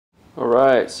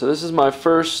Alright, so this is my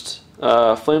first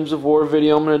Flames of War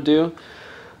video I'm going to do.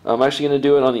 I'm actually going to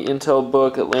do it on the Intel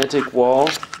book Atlantik Wall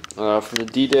from the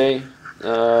D-Day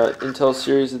Intel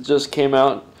series that just came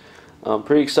out. I'm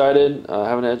pretty excited. I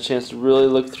haven't had a chance to really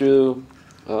look through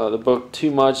the book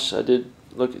too much. I did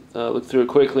look through it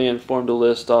quickly and formed a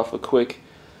list off a quick,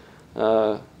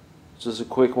 just a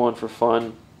quick one for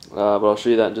fun, but I'll show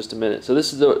you that in just a minute. So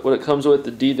this is what it comes with,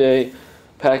 the D-Day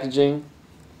packaging.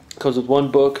 It comes with one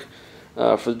book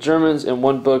for the Germans and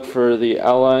one book for the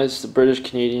Allies, the British,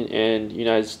 Canadian, and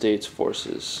United States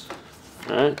forces.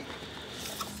 Alright,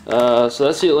 so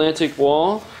that's the Atlantik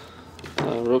Wall,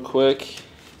 real quick.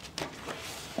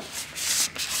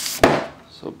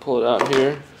 So pull it out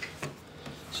here.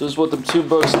 So this is what the two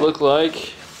books look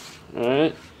like.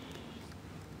 Alright,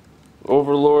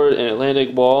 Overlord and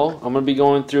Atlantik Wall. I'm going to be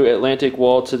going through Atlantik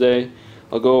Wall today.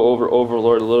 I'll go over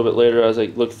Overlord a little bit later as I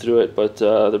look through it, but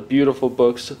they're beautiful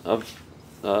books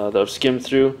that I've skimmed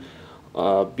through.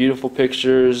 Beautiful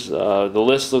pictures. The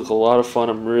lists look a lot of fun.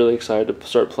 I'm really excited to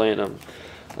start playing them.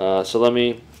 So let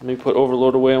me put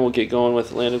Overlord away and we'll get going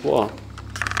with Atlantik Wall.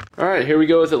 Alright, here we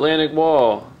go with Atlantik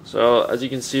Wall. So as you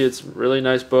can see, it's a really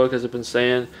nice book, as I've been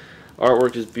saying.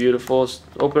 Artwork is beautiful. Let's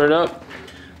open it up.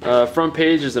 Front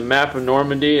page is a map of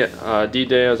Normandy.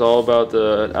 D-Day is all about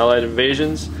the Allied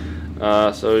invasions.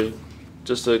 So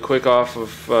just a quick off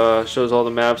of shows all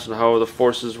the maps and how the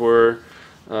forces were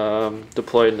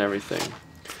deployed and everything.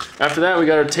 After that, we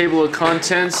got our table of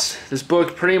contents. This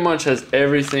book pretty much has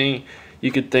everything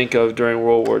you could think of during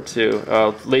World War II,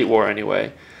 late war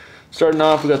anyway. Starting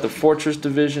off, we got the fortress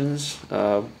divisions,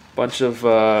 bunch of,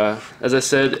 as I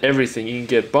said, everything. You can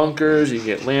get bunkers, you can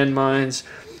get landmines,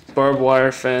 barbed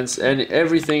wire fence, and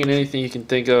everything and anything you can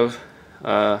think of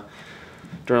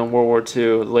during World War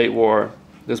II, late war.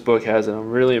 This book has it. I'm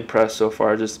really impressed so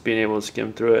far, just being able to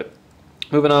skim through it.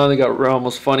 Moving on, they got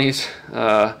Rommel's Funnies.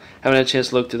 Haven't had a chance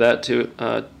to look to that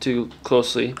too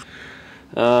closely.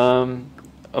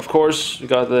 Of course, we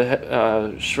got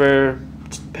the Schwer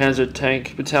Panzer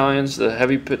tank battalions, the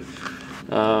heavy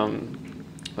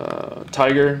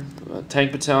Tiger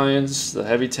tank battalions, the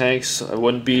heavy tanks. It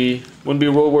wouldn't be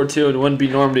World War II. It wouldn't be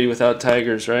Normandy without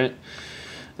Tigers, right?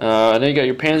 And then you got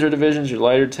your Panzer divisions, your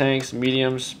lighter tanks,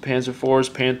 mediums, Panzer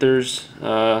IVs, Panthers.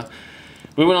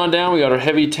 Moving on down, we got our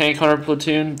heavy tank hunter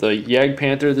platoon, the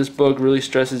Jagdpanther. This book really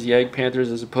stresses Jagdpanthers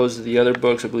as opposed to the other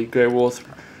books. I believe Grey Wolf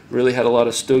really had a lot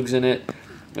of Stugs in it.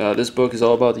 This book is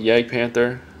all about the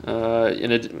Jagdpanther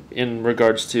in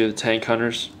regards to the tank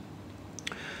hunters.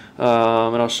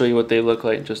 And I'll show you what they look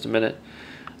like in just a minute.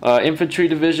 Infantry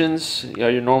divisions, you got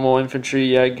your normal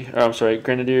infantry,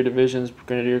 grenadier divisions,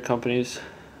 grenadier companies,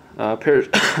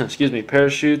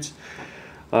 parachutes,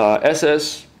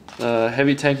 SS,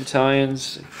 heavy tank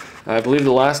battalions. I believe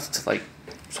the last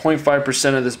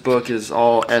 25% of this book is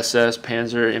all SS,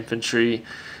 Panzer, infantry,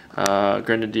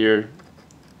 grenadier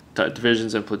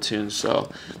divisions and platoons,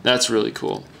 so that's really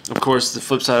cool. Of course, the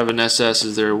flip side of an SS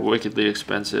is they're wickedly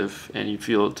expensive and you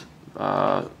field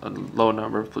a low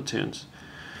number of platoons.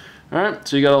 Alright,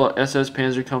 so you got all SS,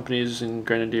 Panzer companies and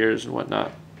grenadiers and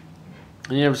whatnot.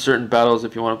 And you have certain battles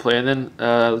if you want to play, and then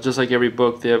just like every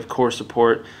book, they have core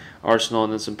support, arsenal,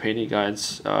 and then some painting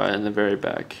guides in the very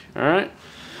back. Alright,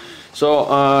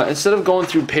 so instead of going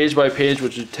through page by page,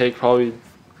 which would take probably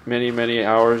many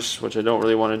hours, which I don't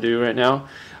really want to do right now,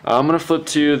 I'm going to flip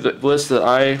to the list that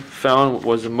I found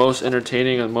was the most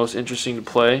entertaining and most interesting to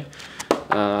play.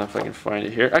 If I can find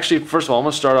it here. Actually, first of all, I'm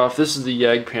going to start off. This is the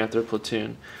Jagdpanther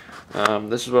platoon.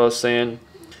 This is what I was saying.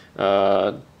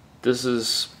 This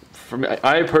is, for me,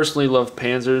 I personally love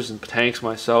panzers and tanks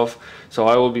myself, so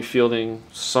I will be fielding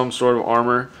some sort of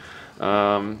armor.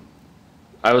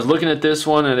 I was looking at this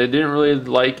one and I didn't really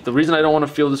like, the reason I don't want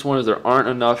to field this one is there aren't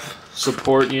enough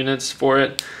support units for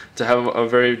it to have a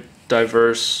very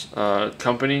diverse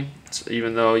company,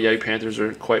 even though Jagdpanthers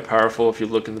are quite powerful if you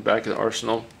look in the back of the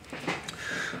arsenal.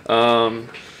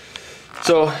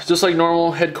 So just like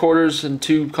normal, headquarters and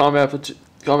two combat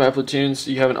platoons.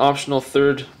 You have an optional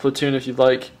third platoon if you'd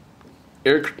like.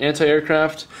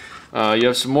 Anti-aircraft. You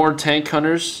have some more tank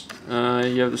hunters. You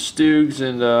have the Stugs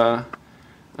and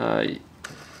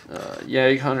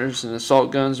Jag hunters and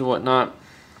assault guns and whatnot.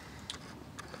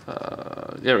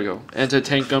 There we go.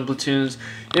 Anti-tank gun platoons,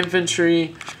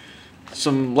 infantry,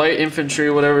 some light infantry,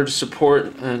 whatever, to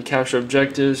support and capture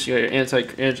objectives. You got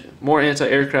your more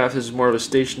anti-aircraft. This is more of a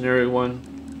stationary one.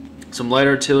 Some light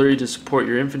artillery to support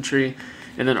your infantry,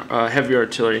 and then heavy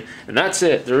artillery. And that's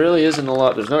it. There really isn't a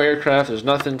lot. There's no aircraft. There's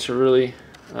nothing to really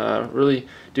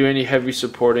do any heavy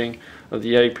supporting of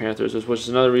the Jagdpanthers, which is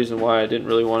another reason why I didn't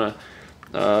really want to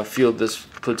field this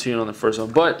platoon on the first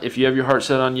one. But if you have your heart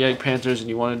set on Jagdpanthers and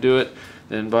you want to do it,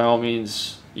 then by all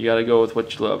means, you got to go with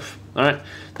what you love. All right,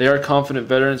 they are confident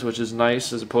veterans, which is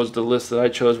nice, as opposed to the list that I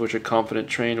chose, which are confident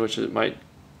trained, which it might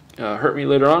hurt me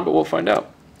later on, but we'll find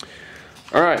out.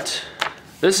 All right,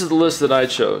 this is the list that I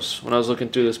chose when I was looking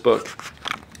through this book.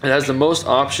 It has the most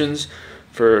options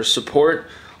for support.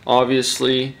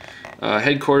 Obviously,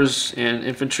 headquarters and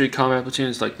infantry combat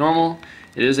platoons like normal.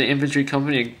 It is an infantry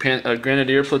company, a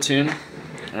grenadier platoon.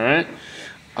 All right.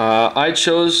 I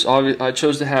chose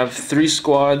to have 3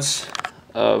 squads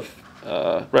of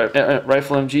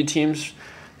rifle MG teams.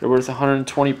 They're worth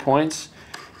 120 points,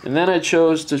 and then I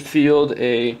chose to field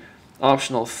a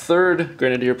optional 3rd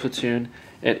grenadier platoon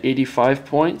at 85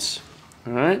 points.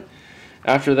 All right.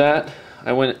 After that,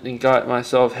 I went and got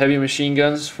myself heavy machine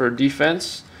guns for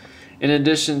defense. In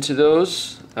addition to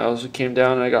those, I also came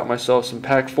down and I got myself some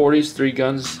Pack 40s, 3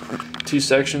 guns, 2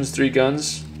 sections, 3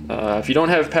 guns. If you don't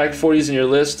have Pack 40s in your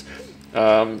list,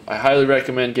 I highly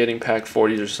recommend getting Pack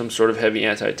 40s or some sort of heavy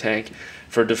anti-tank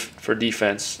for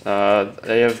defense.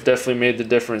 They have definitely made the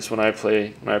difference when I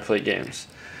play games.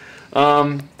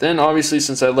 Then obviously,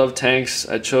 since I love tanks,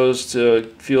 I chose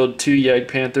to field 2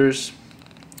 Jagdpanthers,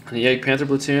 the Jagdpanther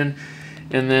platoon,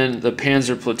 and then the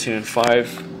Panzer platoon,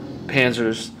 5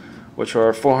 Panzers, which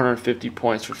are 450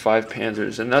 points for 5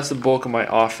 Panzers, and that's the bulk of my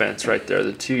offense right there.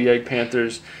 The 2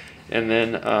 Jagdpanthers, and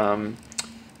then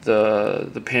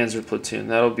the Panzer platoon.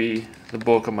 That'll be the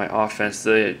bulk of my offense.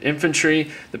 The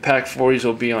infantry, the Pack 40s,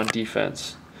 will be on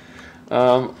defense.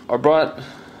 I brought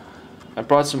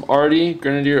some Arty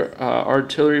Grenadier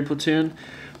artillery platoon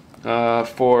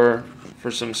for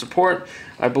some support.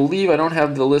 I believe, I don't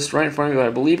have the list right in front of me, but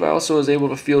I believe I also was able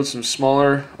to field some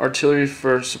smaller artillery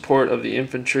for support of the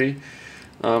infantry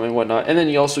and whatnot. And then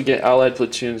you also get allied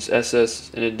platoons,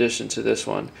 SS, in addition to this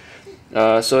one.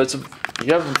 So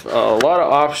you have a lot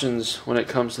of options when it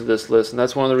comes to this list, and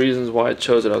that's one of the reasons why I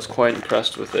chose it. I was quite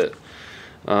impressed with it.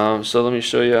 So let me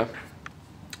show you.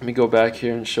 Let me go back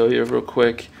here and show you real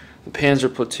quick the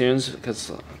Panzer platoons,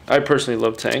 because I personally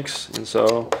love tanks, and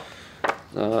so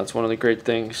that's one of the great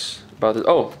things about it.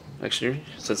 Oh, actually,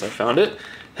 since I found it,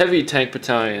 heavy tank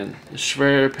battalion,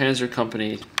 Schwer Panzer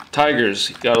Company, Tigers.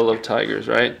 You gotta love Tigers,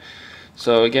 right?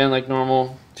 So again, like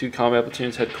normal, 2 combat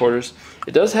platoons, headquarters.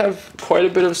 It does have quite a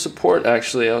bit of support,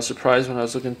 actually. I was surprised when I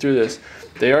was looking through this.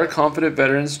 They are confident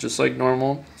veterans, just like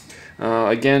normal.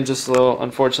 Again, just a little,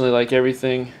 unfortunately, like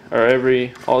everything, or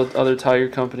all other Tiger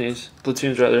companies,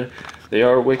 platoons rather, they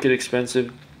are wicked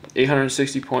expensive.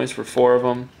 860 points for 4 of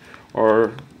them, or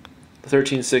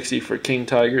 1360 for King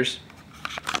Tigers.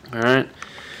 All right,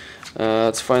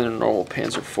 let's find the normal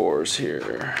Panzer IVs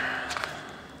here.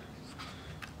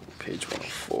 Page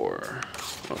 104,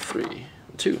 103,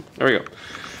 2. There we go.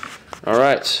 All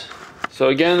right. So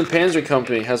again, the Panzer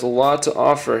Company has a lot to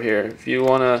offer here. If you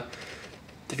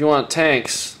want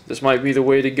tanks, this might be the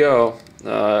way to go.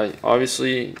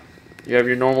 Obviously, you have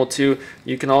your normal 2.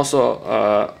 You can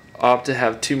also opt to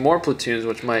have 2 more platoons,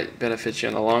 which might benefit you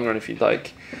in the long run if you'd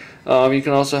like. You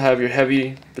can also have your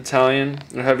heavy battalion,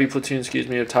 or heavy platoon, excuse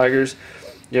me, of Tigers.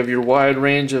 You have your wide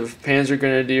range of Panzer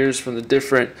Grenadiers from the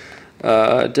different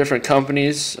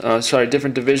companies,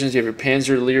 different divisions. You have your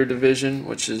Panzer Lehr division,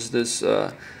 which is this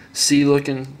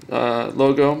C-looking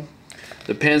logo.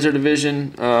 The Panzer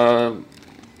division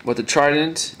with the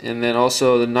trident, and then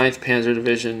also the 9th Panzer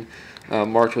division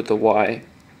marked with the Y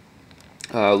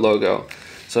logo.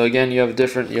 So again, you have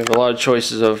a lot of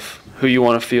choices of who you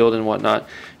want to field and whatnot.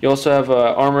 You also have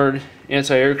armored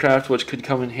anti-aircraft, which could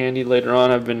come in handy later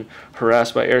on. I've been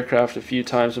harassed by aircraft a few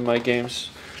times in my games,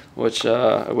 which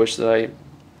I wish that I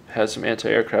had some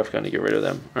anti-aircraft gun to get rid of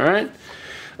them. All right,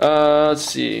 let's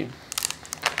see.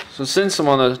 So since I'm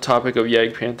on the topic of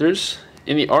Jagdpanthers,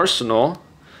 in the arsenal,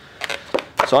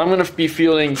 so I'm going to be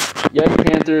fielding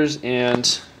Jagdpanthers and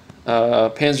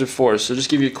Panzer IVs. So just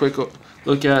give you a quick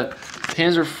look at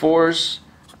Panzer IVs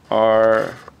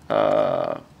are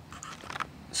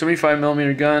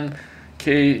 75mm gun,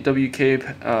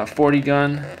 KWK 40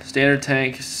 gun, standard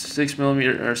tank,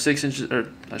 6mm or 6 inches,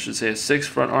 or I should say a 6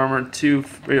 front armor, 2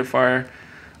 rate of fire,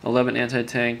 11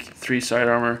 anti-tank, 3 side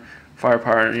armor,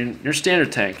 firepower. Your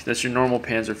standard tank. That's your normal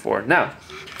Panzer IV. Now,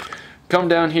 come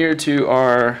down here to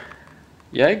our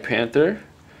Jagdpanther,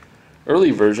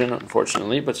 early version,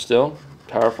 unfortunately, but still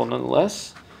powerful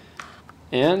nonetheless.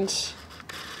 And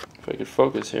if I could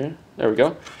focus here, there we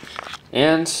go.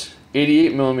 And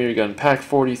 88mm gun, Pack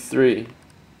 43.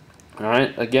 All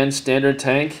right, again, standard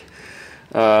tank.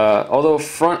 Although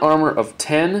front armor of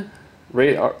 10,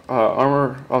 rate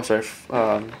armor. Oh, sorry,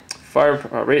 fire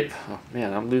rate. Oh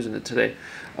man, I'm losing it today.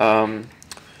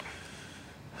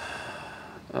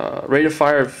 rate of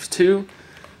fire of 2,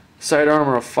 side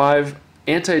armor of 5,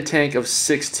 anti-tank of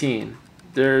 16.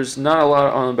 There's not a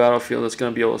lot on the battlefield that's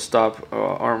going to be able to stop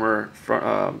armor.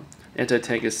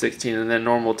 Anti-tank is 16, and then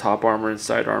normal top armor and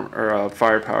side armor or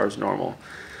firepower is normal.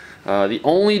 The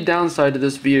only downside to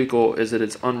this vehicle is that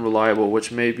it's unreliable,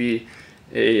 which may be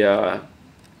a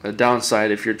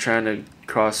downside if you're trying to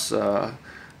cross a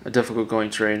difficult going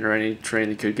terrain or any terrain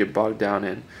that could get bogged down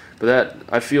in. But that,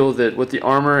 I feel that with the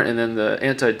armor and then the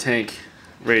anti-tank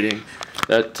rating,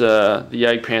 that the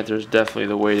Jagdpanther is definitely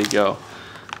the way to go.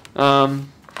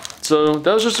 So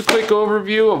that was just a quick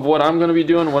overview of what I'm going to be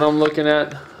doing, what I'm looking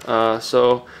at. That's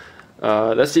the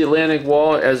Atlantik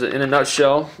Wall in a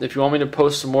nutshell. If you want me to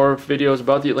post some more videos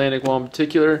about the Atlantik Wall in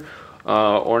particular,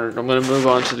 or I'm going to move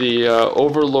on to the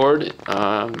Overlord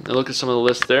and look at some of the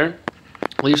lists there.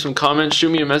 Leave some comments, shoot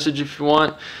me a message if you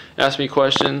want, ask me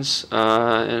questions,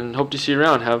 and hope to see you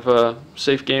around. Have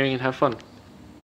safe gaming and have fun.